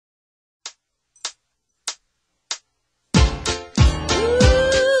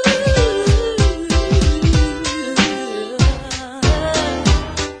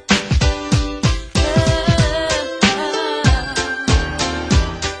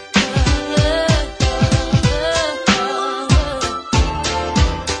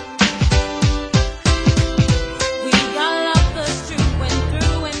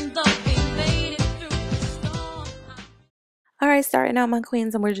starting out, my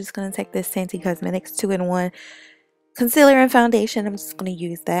queens, and we're just going to take this Fenty Cosmetics 2-in-1 concealer and foundation. I'm just going to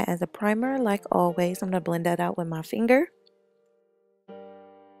use that as a primer like always. I'm going to blend that out with my finger.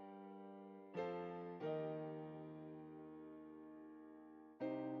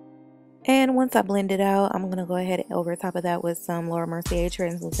 And once I blend it out, I'm going to go ahead over top of that with some Laura Mercier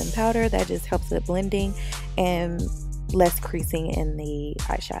translucent powder. That just helps with blending and less creasing in the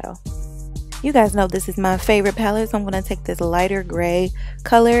eyeshadow. You guys know this is my favorite palette, so I'm going to take this lighter gray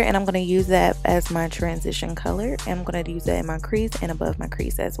color and I'm going to use that as my transition color. And I'm going to use that in my crease and above my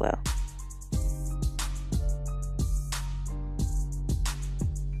crease as well.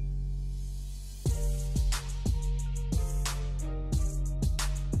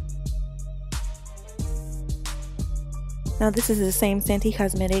 Now this is the same Fenty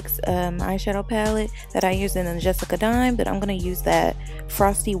Cosmetics eyeshadow palette that I used in the Jessica Dime, but I'm going to use that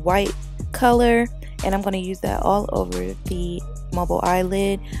frosty white color and I'm going to use that all over the mobile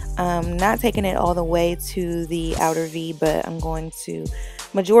eyelid. Not taking it all the way to the outer V, but I'm going to,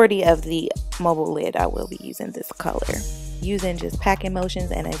 majority of the mobile lid I will be using this color, using just packing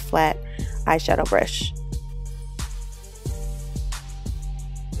motions and a flat eyeshadow brush.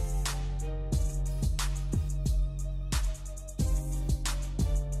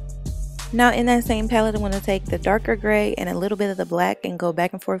 Now in that same palette, I'm going to take the darker gray and a little bit of the black and go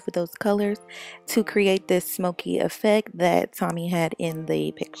back and forth with those colors to create this smoky effect that Tommie had in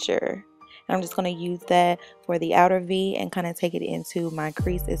the picture. And I'm just going to use that for the outer V and kind of take it into my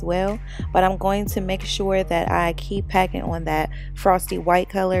crease as well. But I'm going to make sure that I keep packing on that frosty white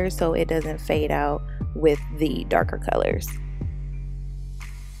color so it doesn't fade out with the darker colors.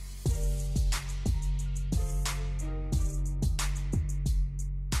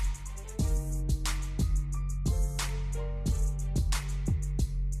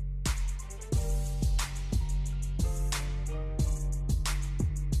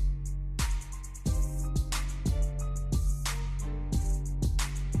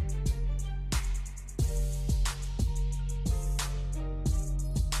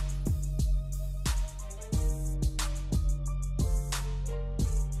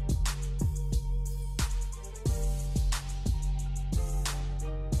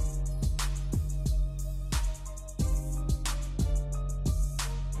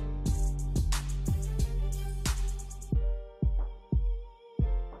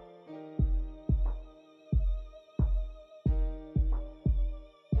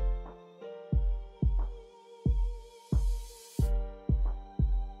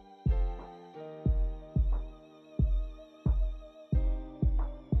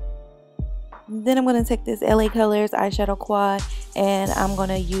 Then I'm going to take this LA Colors eyeshadow quad and I'm going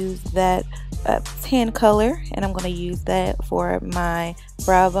to use that tan color and I'm going to use that for my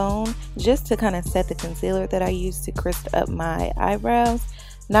brow bone just to kind of set the concealer that I use to crisp up my eyebrows,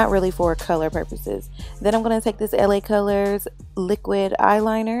 not really for color purposes. Then I'm going to take this LA Colors liquid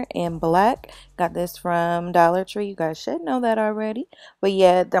eyeliner in black. Got this from Dollar Tree. You guys should know that already. But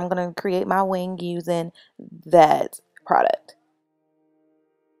yeah, I'm going to create my wing using that product.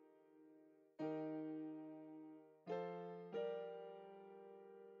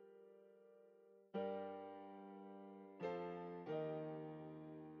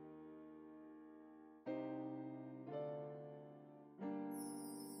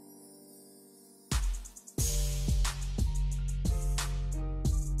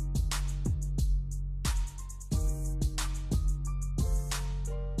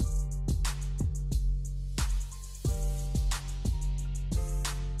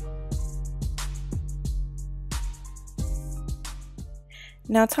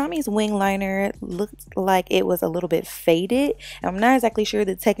 Now Tommie's wing liner looked like it was a little bit faded. I'm not exactly sure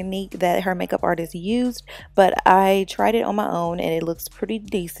the technique that her makeup artist used, but I tried it on my own and it looks pretty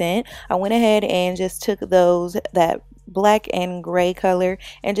decent. I went ahead and just took that black and gray color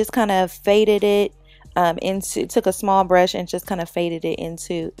and just kind of faded it took a small brush and just kind of faded it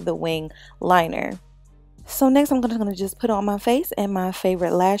into the wing liner. So next I'm going to just put on my face and my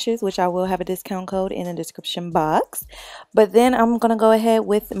favorite lashes, which I will have a discount code in the description box. But then I'm going to go ahead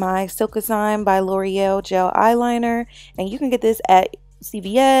with my Silk Design by L'Oreal gel eyeliner. And you can get this at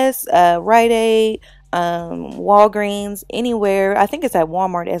CVS, Rite Aid, Walgreens, anywhere. I think it's at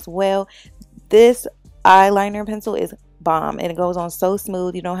Walmart as well. This eyeliner pencil is bomb, and it goes on so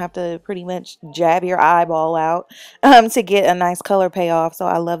smooth. You don't have to pretty much jab your eyeball out to get a nice color payoff. So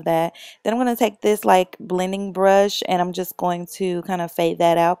I love that. Then I'm going to take this like blending brush, and I'm just going to kind of fade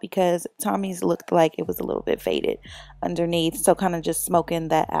that out because Tommie's looked like it was a little bit faded underneath, so kind of just smoking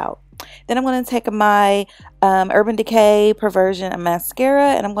that out. Then I'm going to take my Urban Decay Perversion mascara,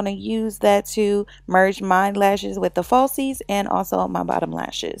 and I'm going to use that to merge my lashes with the falsies and also my bottom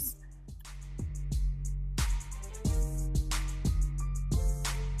lashes.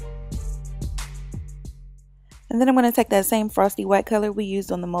 And then I'm going to take that same frosty white color we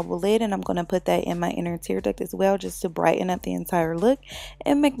used on the mobile lid, and I'm going to put that in my inner tear duct as well, just to brighten up the entire look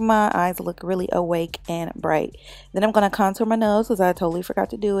and make my eyes look really awake and bright. Then I'm going to contour my nose because I totally forgot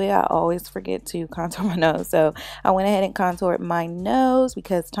to do it. I always forget to contour my nose. So I went ahead and contoured my nose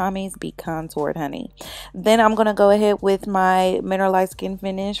because Tommie's be contoured, honey. Then I'm going to go ahead with my Mineralized Skin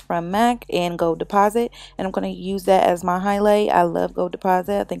Finish from MAC and Gold Deposit, and I'm going to use that as my highlight. I love Gold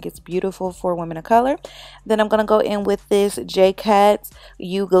Deposit. I think it's beautiful for women of color. Then I'm going to go in with this J-Cat's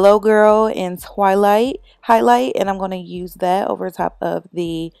You Glow Girl in Twilight highlight, and I'm going to use that over top of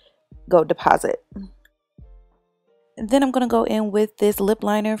the Gold Deposit. Then I'm going to go in with this lip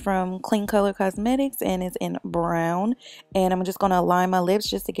liner from Clean Color Cosmetics, and it's in brown, and I'm just going to line my lips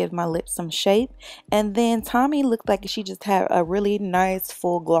just to give my lips some shape. And then Tommie looked like she just had a really nice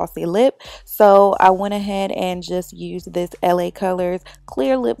full glossy lip, so I went ahead and just used this LA Colors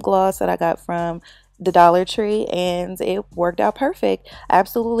clear lip gloss that I got from the Dollar Tree, and it worked out perfect. I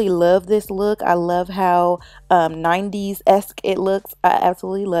absolutely love this look. I love how 90s-esque it looks. I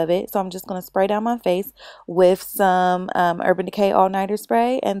absolutely love it. So I'm just going to spray down my face with some Urban Decay All Nighter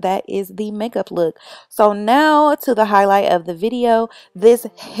spray, and that is the makeup look. So now to the highlight of the video. This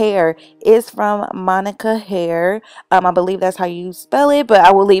hair is from MonikaHair. I believe that's how you spell it, but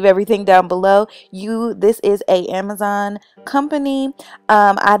I will leave everything down below. This is a Amazon company.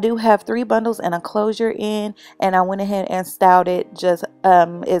 I do have 3 bundles and a closure in, and I went ahead and styled it just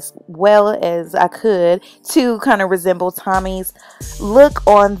as well as I could to kind of resemble Tommie's look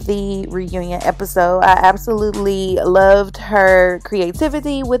on the reunion episode. I absolutely loved her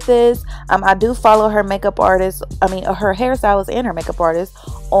creativity with this. I do follow her makeup artist, her hairstylist and her makeup artist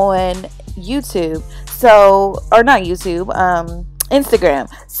on YouTube, or not YouTube, Instagram.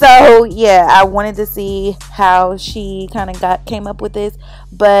 So yeah, I wanted to see how she kind of came up with this,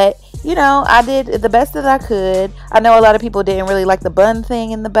 but you know, I did the best that I could. I know a lot of people didn't really like the bun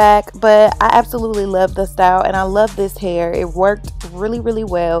thing in the back, but I absolutely love the style, and I love this hair. It worked really, really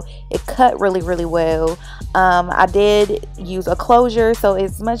well. It cut really, really well. I did use a closure, so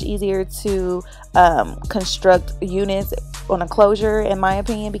it's much easier to construct units on a closure, in my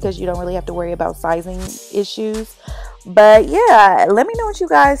opinion, because you don't really have to worry about sizing issues. But yeah, let me know what you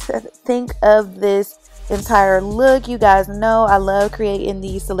guys think of this entire look. You guys know I love creating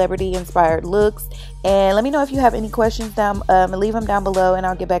these celebrity inspired looks, and let me know if you have any questions leave them down below, and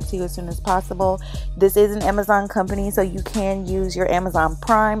I'll get back to you as soon as possible. This is an Amazon company, so you can use your Amazon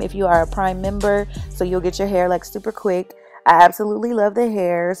Prime if you are a Prime member, so you'll get your hair like super quick. I absolutely love the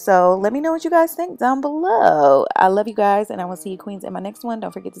hair, so let me know what you guys think down below. I love you guys, and I will see you queens in my next one.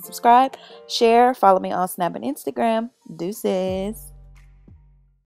 Don't forget to subscribe, share, follow me on Snap and Instagram. Deuces.